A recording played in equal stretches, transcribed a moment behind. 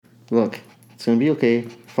Look, it's gonna be okay.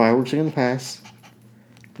 Fireworks are gonna pass.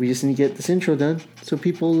 We just need to get this intro done so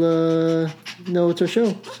people know it's our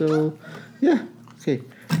show. So, yeah. Okay.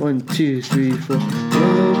 1, 2, 3, 4.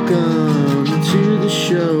 Welcome to the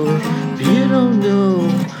show. If you don't know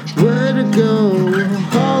where to go,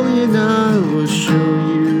 Holly and I will show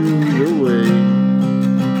you the way.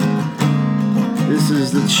 This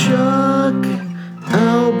is the Chuck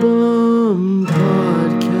Album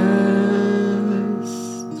Podcast.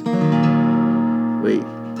 Wait.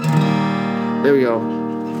 There we go.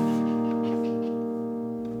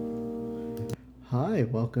 Hi,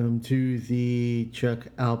 welcome to the Chuck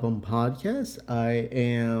Album Podcast. I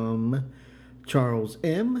am Charles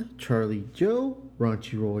M., Charlie Joe,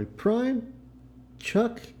 Raunchy Roy Prime,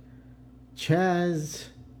 Chuck, Chaz,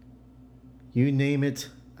 you name it,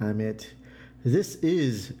 I'm it. This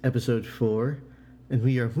is episode 4, and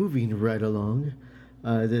we are moving right along.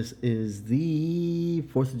 This is the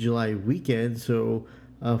 4th of July weekend, so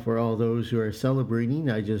for all those who are celebrating,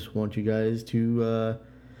 I just want you guys to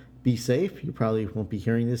be safe. You probably won't be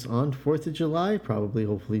hearing this on 4th of July, probably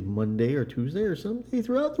hopefully Monday or Tuesday or someday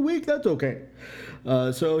throughout the week. That's okay.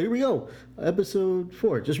 So here we go. Episode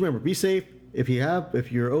 4. Just remember, be safe. If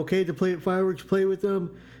you're okay to play with fireworks, play with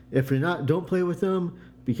them. If you're not, don't play with them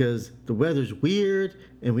because the weather's weird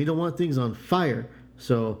and we don't want things on fire.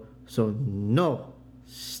 So no.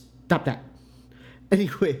 Stop that.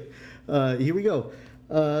 Anyway, here we go.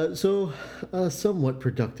 So a somewhat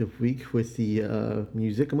productive week with the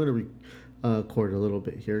music. I'm going to record a little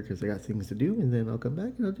bit here because I got things to do, and then I'll come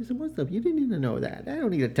back and I'll do some more stuff. You didn't need to know that. I don't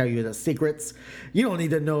need to tell you the secrets. You don't need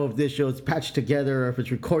to know if this show is patched together or if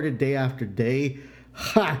it's recorded day after day.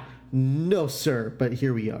 Ha! No, sir. But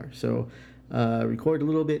here we are. So record a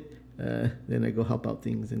little bit, then I go help out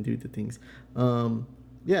things and do the things.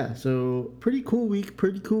 Yeah, so pretty cool week.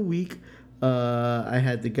 I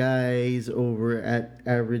had the guys over at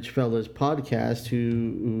Average Fellas Podcast,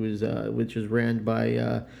 who is which is ran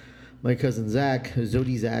by my cousin Zach,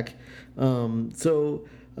 Zodi Zach. So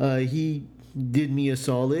he did me a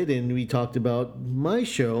solid, and we talked about my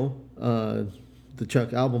show, the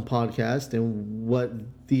Chuck Album Podcast, and what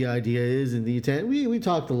the idea is and the intent. We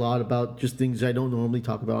talked a lot about just things I don't normally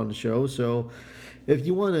talk about on the show. So if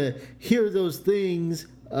you want to hear those things,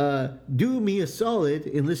 do me a solid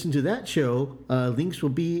and listen to that show. Links will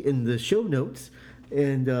be in the show notes,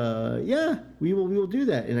 and yeah, we will do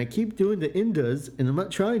that. And I keep doing the Indas, and I'm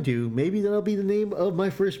not trying to. Maybe that'll be the name of my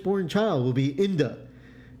firstborn child. Will be Inda, and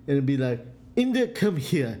it'll be like, Inda, come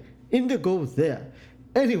here. Inda, go there.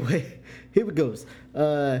 Anyway, here it goes.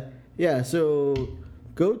 Yeah, so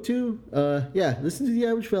go to listen to the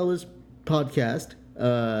Average Fellas Podcast.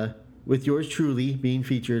 With yours truly being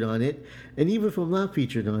featured on it. And even if I'm not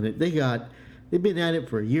featured on it, they've been at it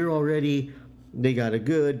for a year already. They got a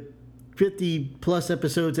good 50 plus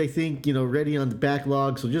episodes, I think, ready on the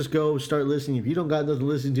backlog. So just go start listening. If you don't got nothing to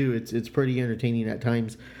listen to, it's pretty entertaining at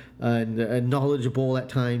times and knowledgeable at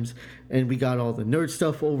times. And we got all the nerd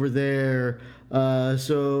stuff over there. Yeah.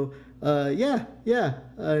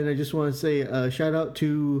 And I just want to say shout out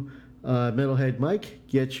to Metalhead Mike.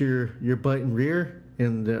 Get your butt in rear.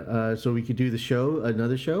 And so we could do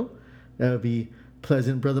another show. That would be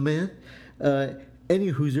pleasant, brother man.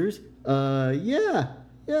 Any Hoosers.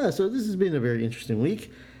 Yeah. So this has been a very interesting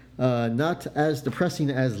week. Not as depressing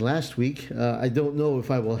as last week. I don't know if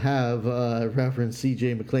I will have Reverend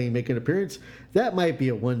C.J. McLean make an appearance. That might be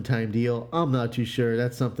a one-time deal. I'm not too sure.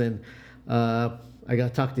 That's something I got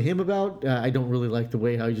to talk to him about. I don't really like the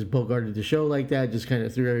way how he just bogarted the show like that. Just kind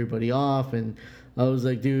of threw everybody off. And I was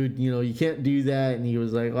like, dude, you can't do that. And he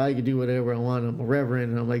was like, well, I can do whatever I want. I'm a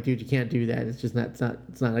reverend. And I'm like, dude, you can't do that. It's just not,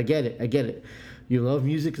 it's not, I get it. You love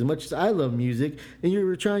music as much as I love music, and you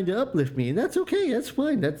were trying to uplift me. And that's okay. That's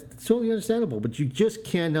fine. That's totally understandable. But you just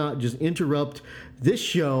cannot just interrupt this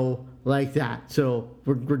show like that. So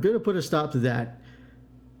we're going to put a stop to that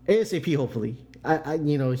ASAP, hopefully.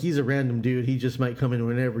 He's a random dude. He just might come in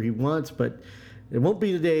whenever he wants, but it won't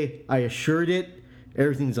be today. I assured it.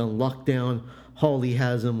 Everything's on lockdown. Holly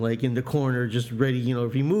has him like in the corner, just ready.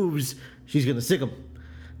 If he moves, she's gonna sick him.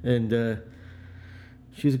 And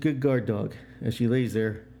she's a good guard dog as she lays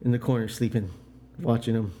there in the corner sleeping,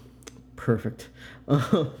 watching him. Perfect,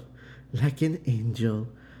 like an angel.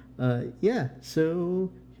 Yeah.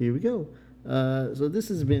 So here we go. So this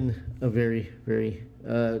has been a very, very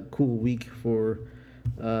cool week for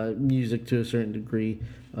music to a certain degree.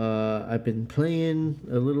 I've been playing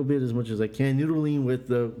a little bit as much as I can, noodling with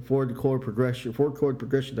the four chord progression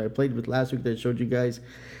that I played with last week that I showed you guys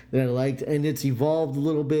that I liked, and it's evolved a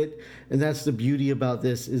little bit, and that's the beauty about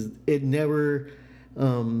this is it never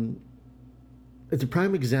it's a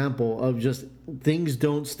prime example of just things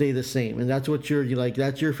don't stay the same, and that's what you're like.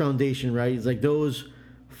 That's your foundation, right? It's like those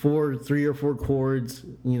three or four chords.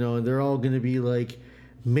 They're all going to be like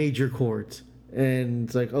major chords, and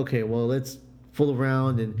it's like, okay, well, let's fool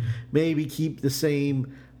around and maybe keep the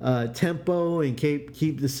same tempo and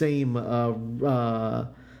keep the same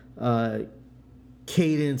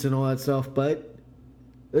cadence and all that stuff, but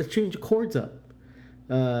let's change the chords up.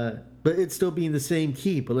 But it's still being the same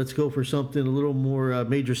key, but let's go for something a little more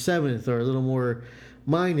major seventh or a little more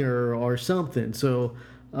minor or something. So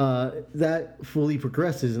that fully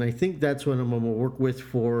progresses, and I think that's what I'm going to work with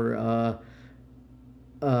for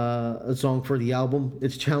a song for the album.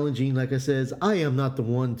 It's challenging, like I said. I am not the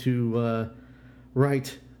one to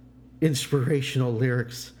write inspirational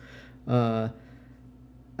lyrics.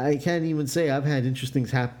 I can't even say I've had interesting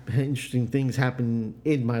things happen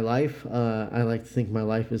in my life. I like to think my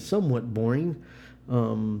life is somewhat boring,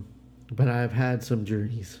 but I've had some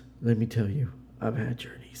journeys. Let me tell you, I've had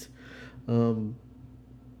journeys. And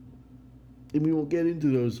we will get into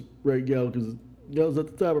those right now because Gal's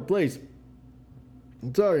at the top of place.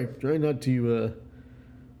 I'm sorry, try not to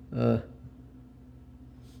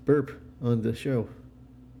burp on the show.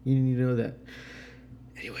 You need to know that.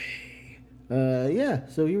 Anyway. Yeah,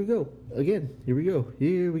 so here we go. Again, here we go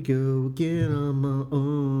again on my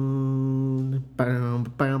own. Bam,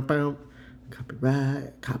 bam, bam.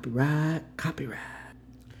 Copyright.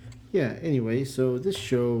 Yeah, anyway, so this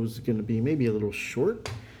show's going to be maybe a little short,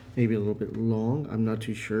 maybe a little bit long. I'm not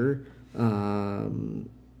too sure.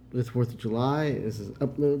 With 4th of July, this is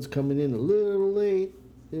uploads coming in a little late.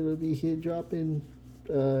 It'll be here dropping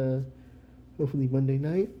hopefully Monday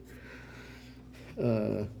night.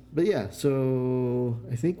 But yeah, so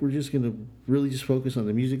I think we're just going to really just focus on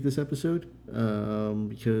the music this episode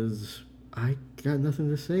because I got nothing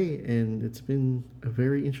to say, and it's been a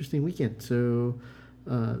very interesting weekend. So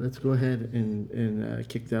let's go ahead and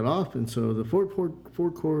kick that off. And so the four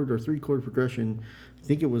chord or 3-chord progression, I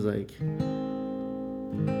think it was like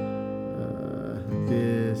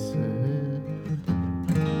this,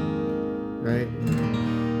 right?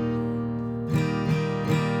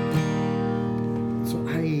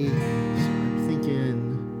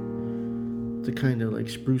 To kind of like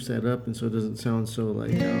spruce that up, and so it doesn't sound so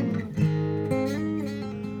like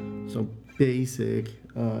so basic.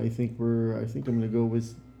 I think I'm gonna go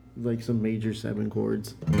with like some major 7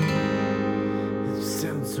 chords. It just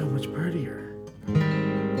sounds so much prettier.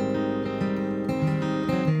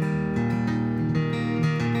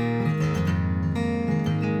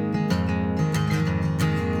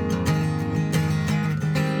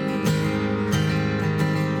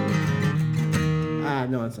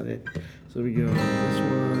 No, that's not it. So we go this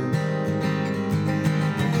one.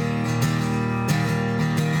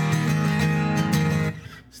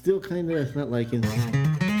 Still kind of not liking.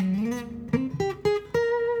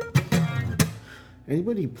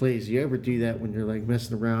 Anybody plays, you ever do that when you're like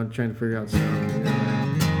messing around trying to figure out sound?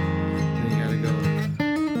 And you gotta go.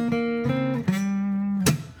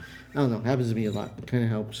 I don't know. Happens to me a lot. It kind of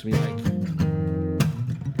helps me like.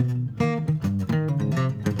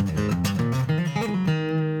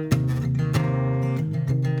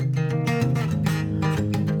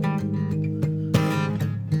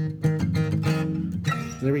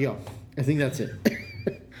 There we go. I think that's it.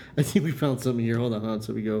 I think we found something here. Hold on.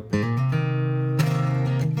 So we go.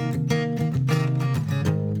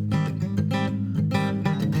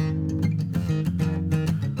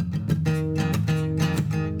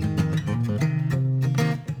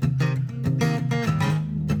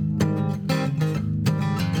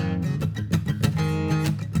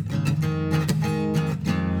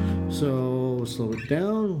 So slow it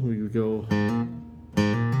down. We go.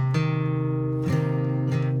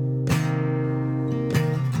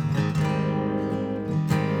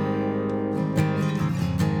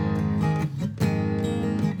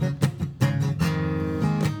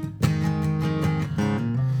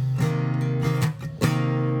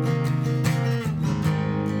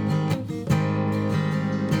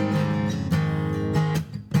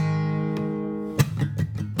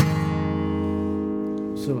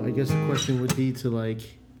 So I guess the question would be to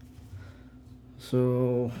like,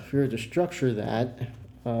 so if you were to structure that,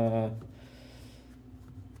 I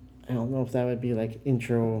don't know if that would be like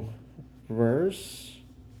intro verse,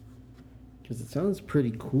 because it sounds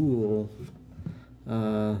pretty cool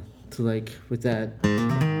to like with that.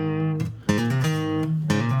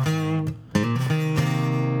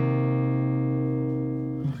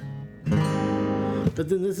 But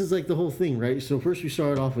then this is like the whole thing, right? So first we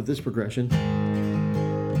started off with this progression.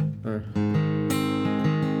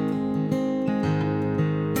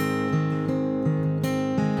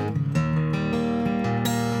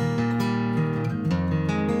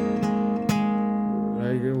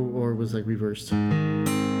 was like reversed. And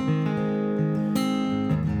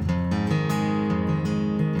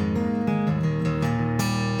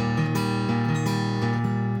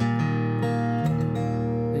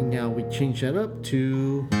now we change that up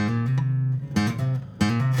to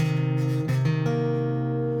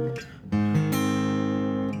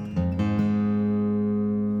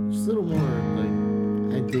just a little more. Like,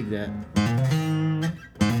 I dig that.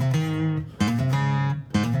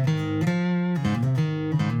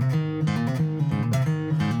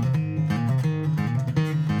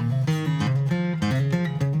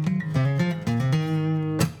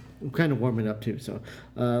 Kind of warming up too, so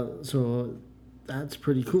that's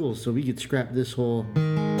pretty cool. So we could scrap this whole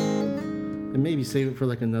and maybe save it for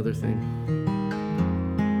like another thing.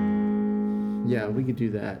 Yeah, we could do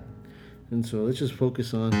that. And so let's just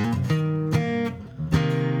focus on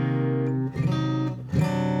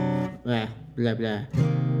blah blah.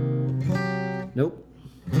 Nope.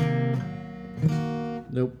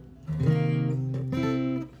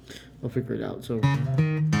 I'll figure it out. So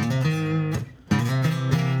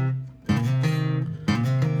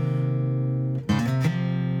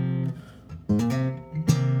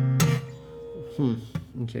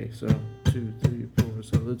okay, so 2, 3, 4.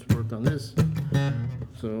 So let's work on this.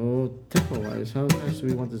 So tempo-wise, how nice do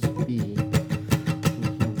we want this to be?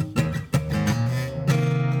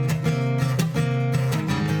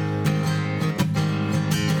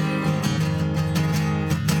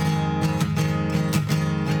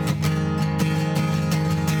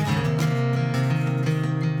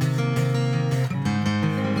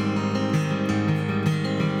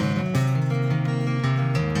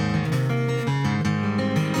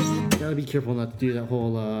 Be careful not to do that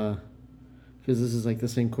whole because this is like the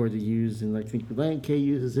same chord they use, and I think Relient K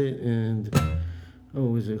uses it, and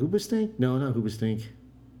is it Hoobastank? No, not Hoobastank.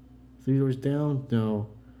 3 Doors Down? No.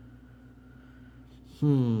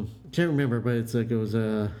 Can't remember, but it's like it goes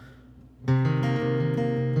then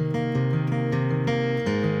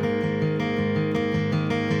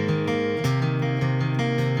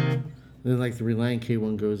like the Relient K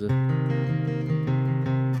one goes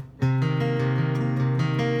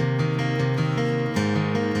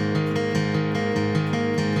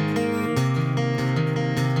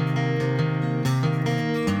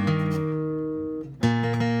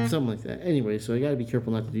something like that. Anyway, so I gotta be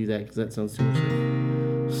careful not to do that because that sounds too much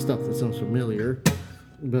like stuff that sounds familiar.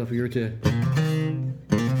 But if we were to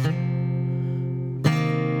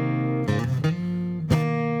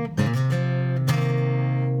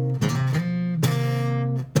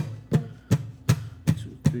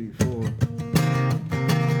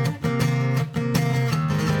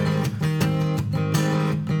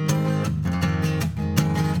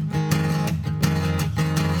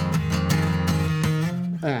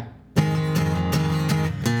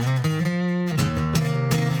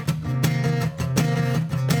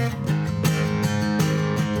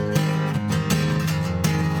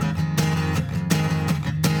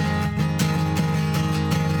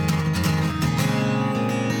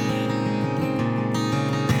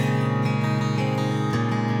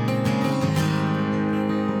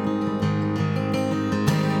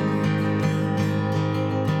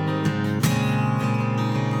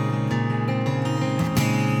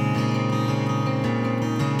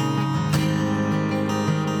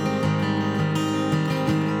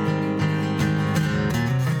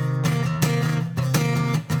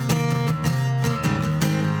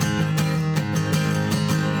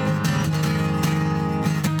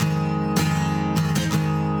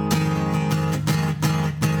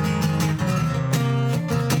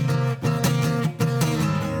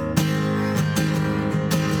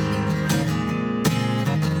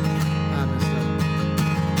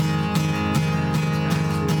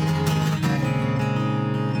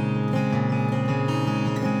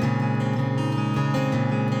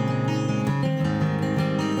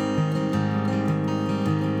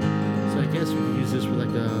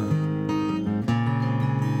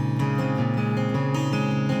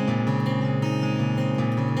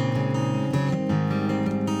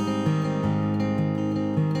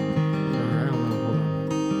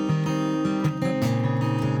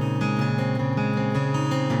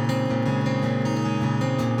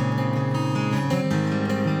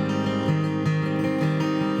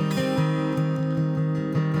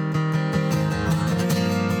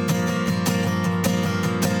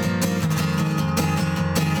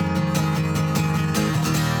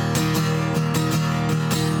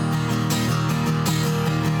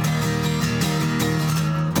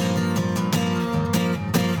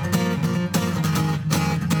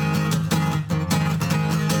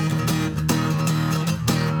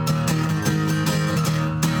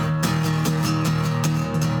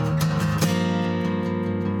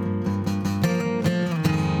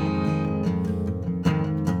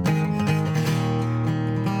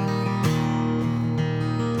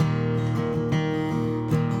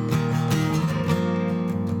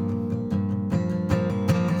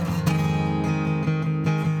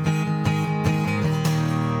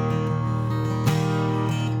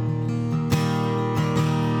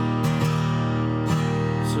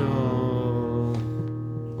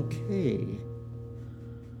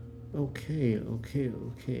Okay.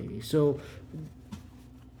 So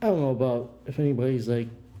I don't know about if anybody's like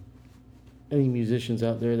any musicians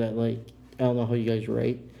out there that like I don't know how you guys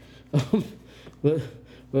write, um, but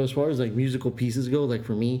as far as like musical pieces go, like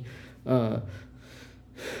for me,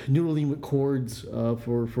 noodling with chords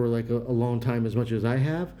for like a long time as much as I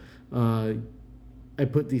have. I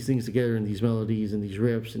put these things together in these melodies and these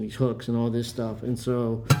riffs and these hooks and all this stuff, and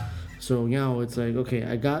so now it's like, okay,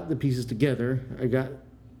 I got the pieces together. I got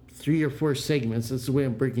 3 or 4 segments. That's the way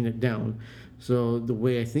I'm breaking it down. So the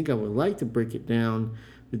way I think I would like to break it down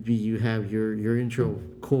would be you have your intro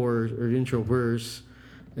chorus or intro verse,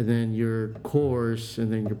 and then your chorus,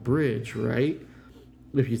 and then your bridge, right?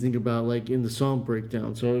 If you think about like in the song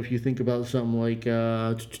breakdown. So if you think about something like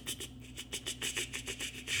trying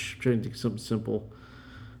to think of something simple.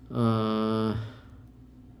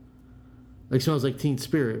 Like Smells Like Teen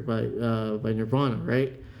Spirit by Nirvana,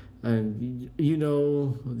 right? And you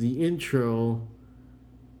know the intro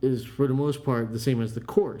is for the most part the same as the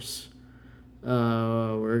chorus,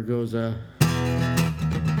 where it goes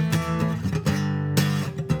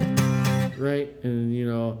right, and you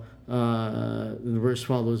know the verse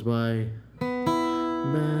follows by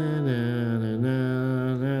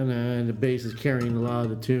and the bass is carrying a lot of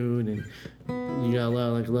the tune, and you got a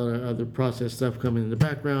lot of other process stuff coming in the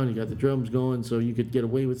background. You got the drums going, so you could get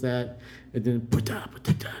away with that, and then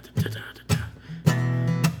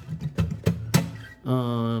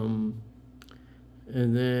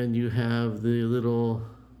and then you have the little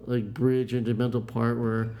like bridge instrumental part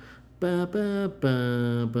where and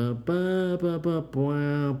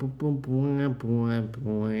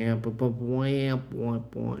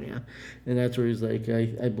that's where he's like,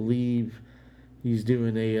 I believe he's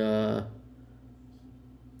doing a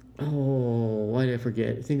why did I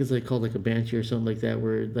forget? I think it's like called like a banshee or something like that,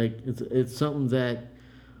 where like it's something that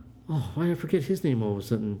why did I forget his name all of a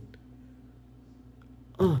sudden?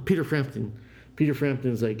 Peter Frampton. Peter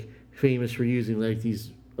Frampton's like famous for using like these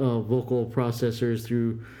vocal processors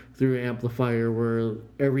through an amplifier where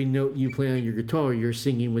every note you play on your guitar you're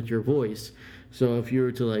singing with your voice. So if you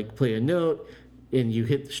were to like play a note and you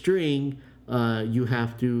hit the string, you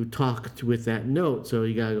have to talk with that note. So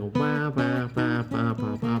you gotta go ba ba ba ba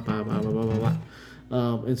ba ba ba ba ba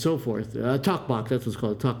ba, and so forth. Talk box, that's what's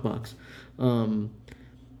called, talk box.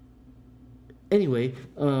 Anyway,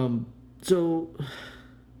 so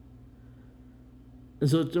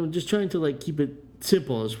I'm just trying to like keep it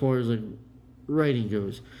simple as far as like writing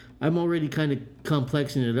goes. I'm already kind of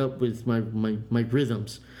complexing it up with my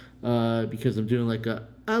rhythms, because I'm doing like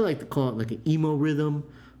I like to call it like an emo rhythm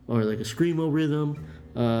or like a screamo rhythm,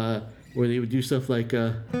 where they would do stuff like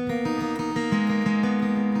there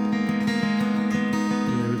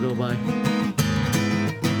we go by.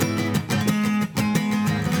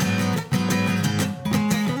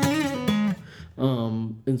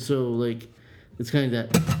 And so like it's kind of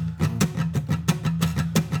that.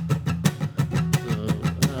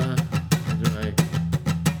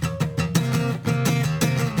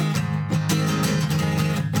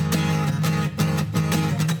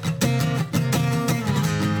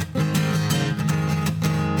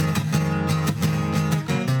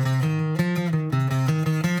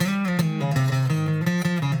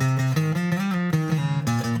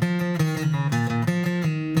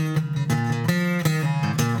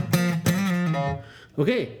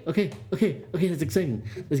 Okay, that's exciting.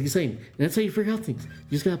 And that's how you figure out things. You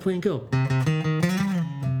just gotta play and go.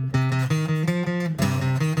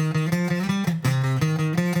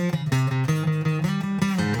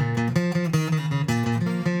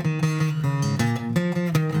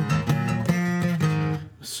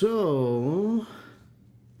 So,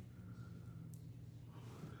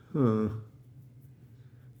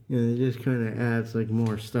 it just kind of adds like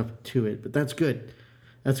more stuff to it, but that's good.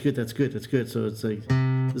 That's good. So it's like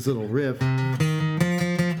this little riff. And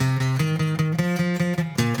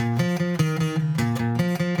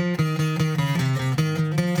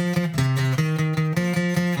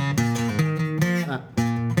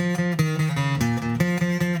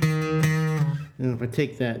if I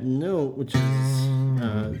take that note, which is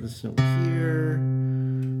this note here,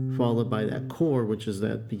 followed by that chord, which is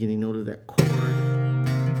that beginning note of that chord.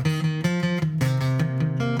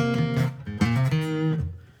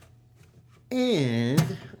 And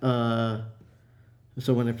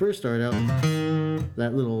so when I first started out,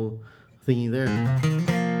 that little thingy there,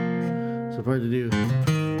 so hard to do.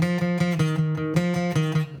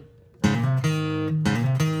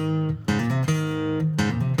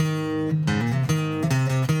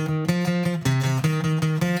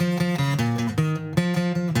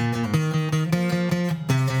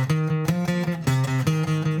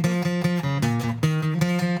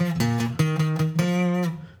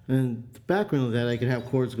 background of that, I could have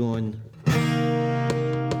chords going.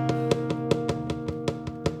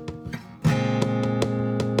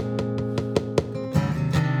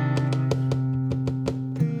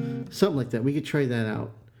 Something like that. We could try that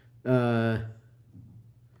out.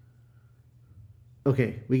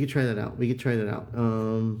 Okay, we could try that out.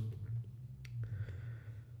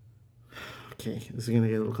 Okay, this is gonna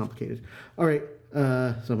get a little complicated. All right,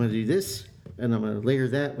 so I'm gonna do this, and I'm gonna layer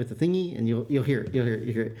that with the thingy, and you'll hear it. You'll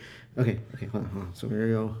hear it. Okay. Hold on. So here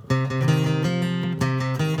we go.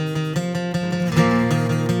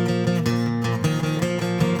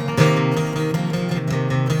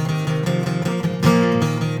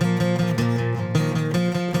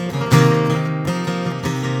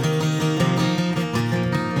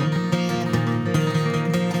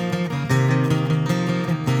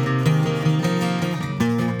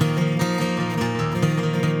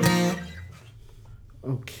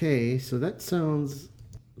 Okay, so that sounds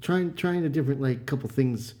trying a different like couple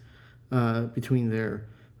things between there.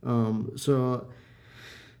 So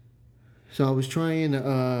I was trying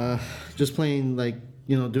just playing like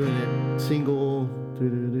doing it single,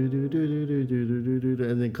 and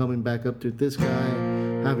then coming back up to this guy,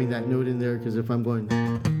 having that note in there because if I'm going.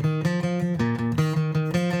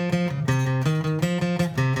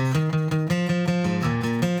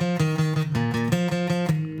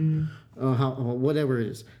 Whatever it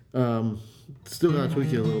is, still gotta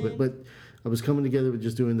tweak it a little bit, but I was coming together with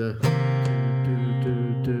just doing the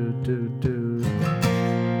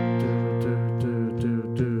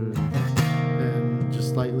and just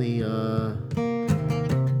slightly the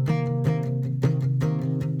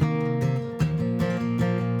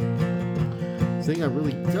thing I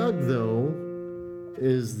really dug though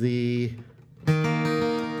is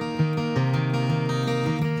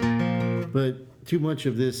but too much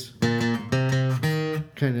of this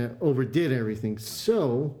kind of overdid everything.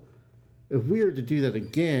 So if we were to do that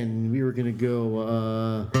again, we were going to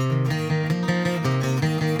go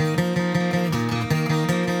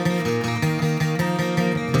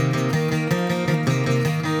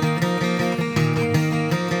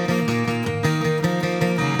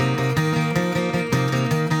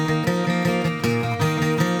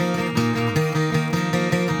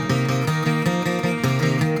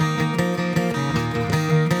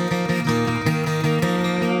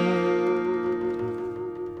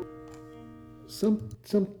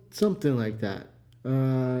something like that,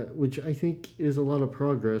 which I think is a lot of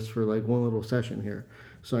progress for like one little session here.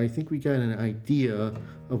 So I think we got an idea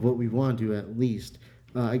of what we want to do at least.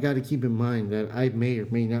 I got to keep in mind that I may or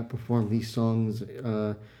may not perform these songs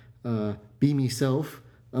be myself,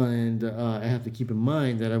 and I have to keep in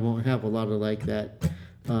mind that I won't have a lot of like that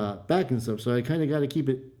back and stuff. So I kind of got to keep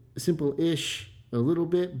it simple-ish a little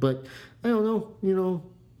bit, but I don't know,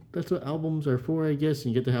 that's what albums are for, I guess.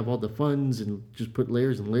 And you get to have all the funs and just put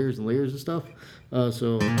layers and layers and layers of stuff. Oh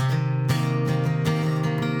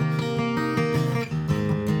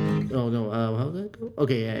no, how'd that go?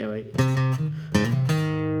 Okay, yeah, wait.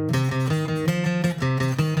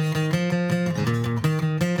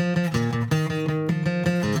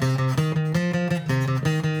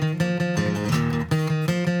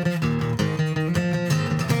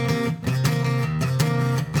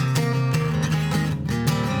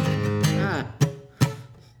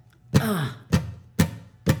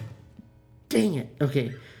 Dang it.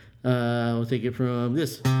 Okay. We'll take it from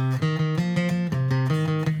this.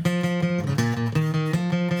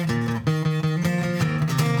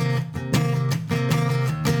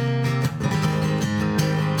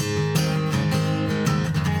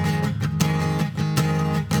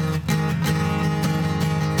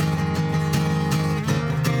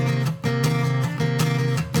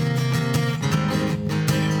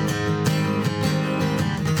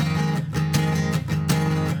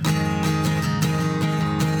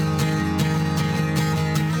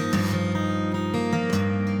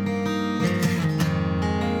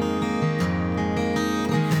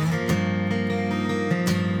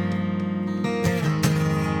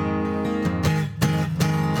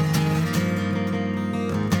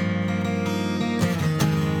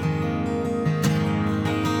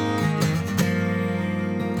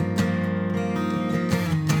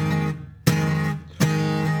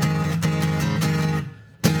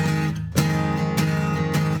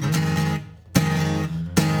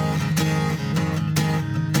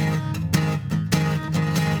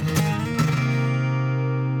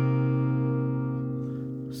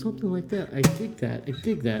 Something like that. I dig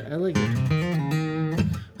that. I like it.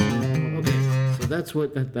 Okay, so that's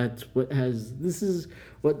what this is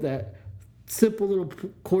what that simple little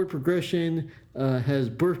chord progression has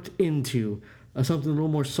birthed into something a little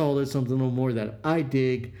more solid, something a little more that I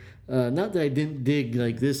dig. Not that I didn't dig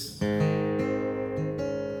like this.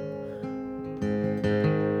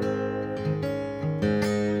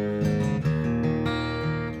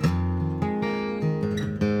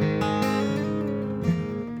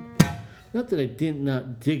 Not that I did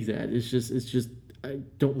not dig that. It's just I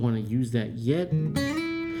don't want to use that yet.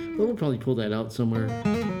 But we'll probably pull that out somewhere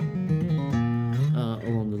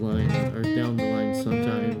along the line or down the line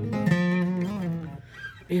sometime.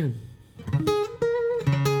 And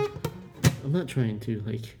I'm not trying to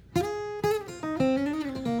I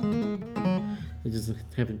just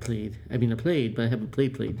haven't played. I mean, I played, but I haven't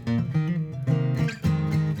played.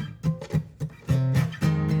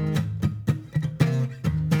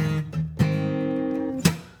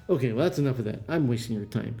 Okay, well, that's enough of that. I'm wasting your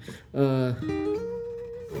time.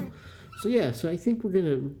 So I think we're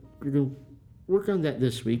gonna work on that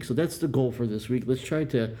this week. So that's the goal for this week. Let's try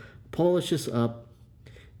to polish this up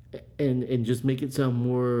and just make it sound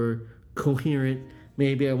more coherent.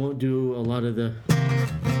 Maybe I won't do a lot of the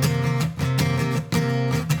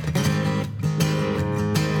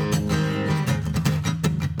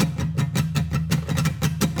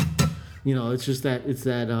it's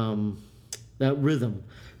that rhythm.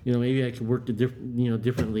 Maybe I could work the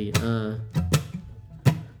differently.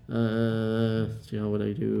 See how would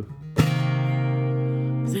I do?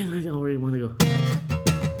 Then I already want to go.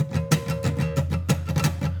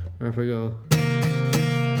 Or if I go.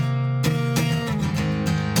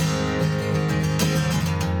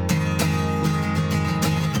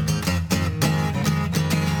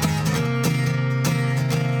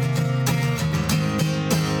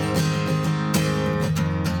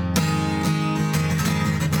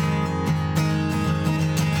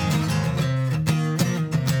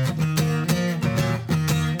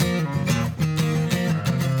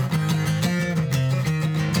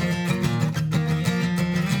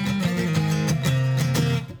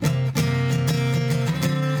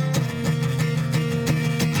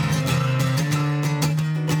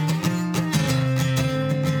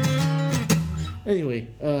 Anyway,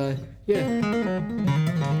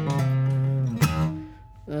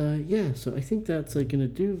 so I think that's gonna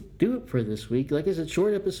do it for this week. Like I said,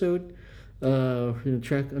 short episode. We're gonna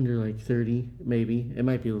track under 30, maybe. It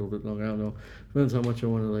might be a little bit longer. I don't know. Depends how much I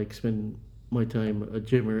want to spend my time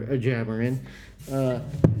jammering.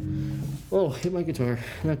 Oh, hit my guitar.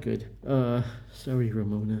 Not good. Sorry,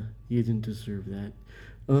 Ramona. You didn't deserve that.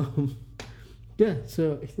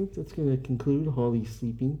 So I think that's gonna conclude Holly's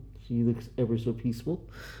sleeping. She looks ever so peaceful.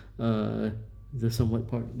 The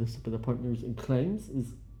partners in crimes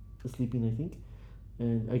is sleeping, I think.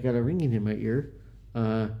 And I got a ringing in my ear,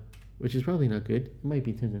 which is probably not good. It might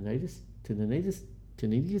be tendinitis,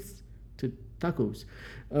 tacos.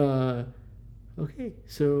 Okay,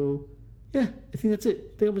 so I think that's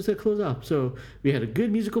it. I think I'm just gonna close off. So we had a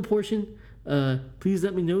good musical portion. Please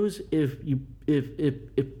let me know if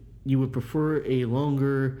you would prefer a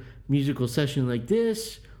longer musical session like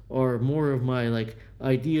this, or more of my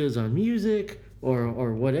ideas on music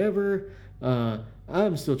or whatever.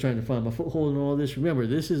 I'm still trying to find my foothold in all this. Remember,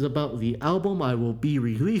 this is about the album I will be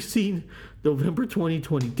releasing November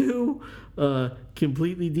 2022,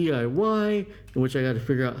 completely DIY, in which I got to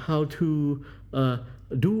figure out how to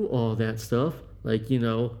do all that stuff. I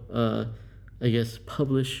guess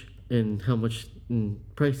publish and how much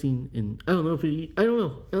pricing, and I don't know.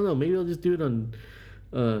 Maybe I'll just do it on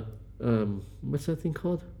what's that thing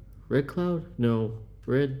called? Red Cloud? No.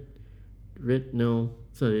 Red? No.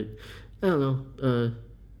 It's not it. I don't know.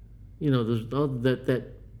 There's all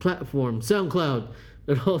that platform, SoundCloud,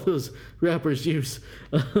 that all those rappers use.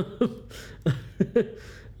 I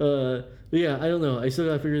don't know. I still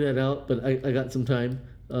gotta figure that out, but I got some time.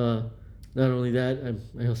 Not only that,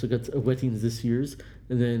 I also got wettings this year's,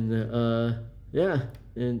 and then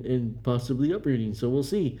and possibly uprooting. So we'll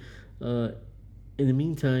see. In the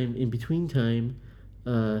meantime, in between time,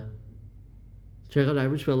 check out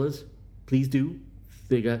Irish Fellas. Please do.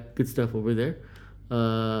 They got good stuff over there.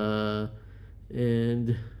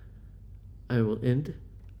 And I will end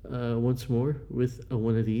once more with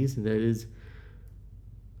one of these, and that is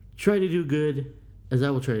try to do good as I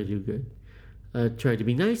will try to do good. Try to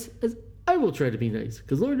be nice as I will try to be nice.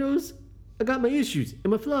 Because Lord knows I got my issues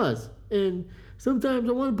and my flaws. And sometimes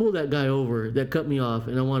I want to pull that guy over that cut me off,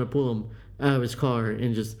 and I want to pull him out of his car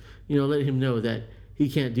and just, let him know that he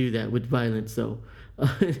can't do that with violence, though.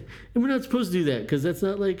 And we're not supposed to do that, because that's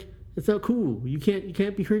not cool. You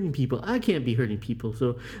can't be hurting people. I can't be hurting people,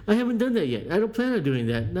 so I haven't done that yet. I don't plan on doing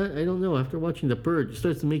that. I don't know. After watching The Purge, it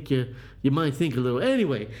starts to make your mind think a little.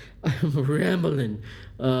 Anyway, I'm rambling.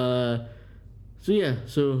 So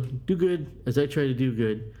do good as I try to do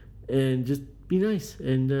good, and just be nice.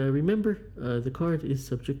 And remember, the card is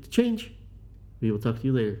subject to change. We will talk to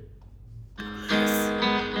you later.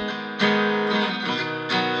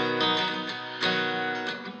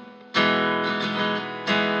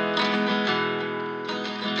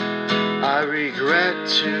 I regret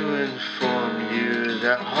to inform you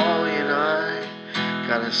that Holly and I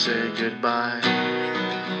gotta say goodbye.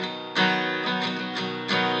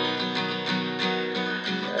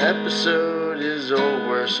 Episode is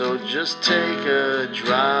over, so just take a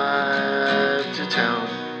drive to town.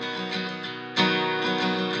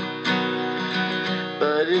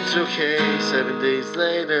 But it's okay, 7 days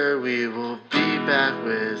later we will be back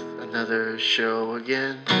with another show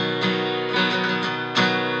again.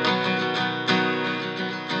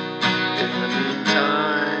 In the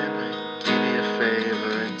meantime, do me a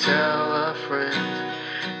favor and tell a friend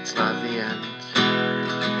it's not the end.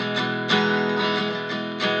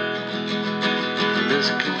 This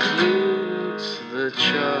concludes the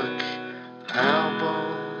Chuck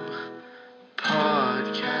Album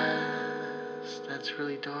Podcast. That's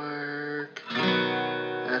really dark.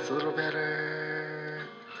 That's a little better.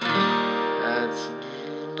 That's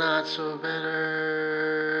not so better.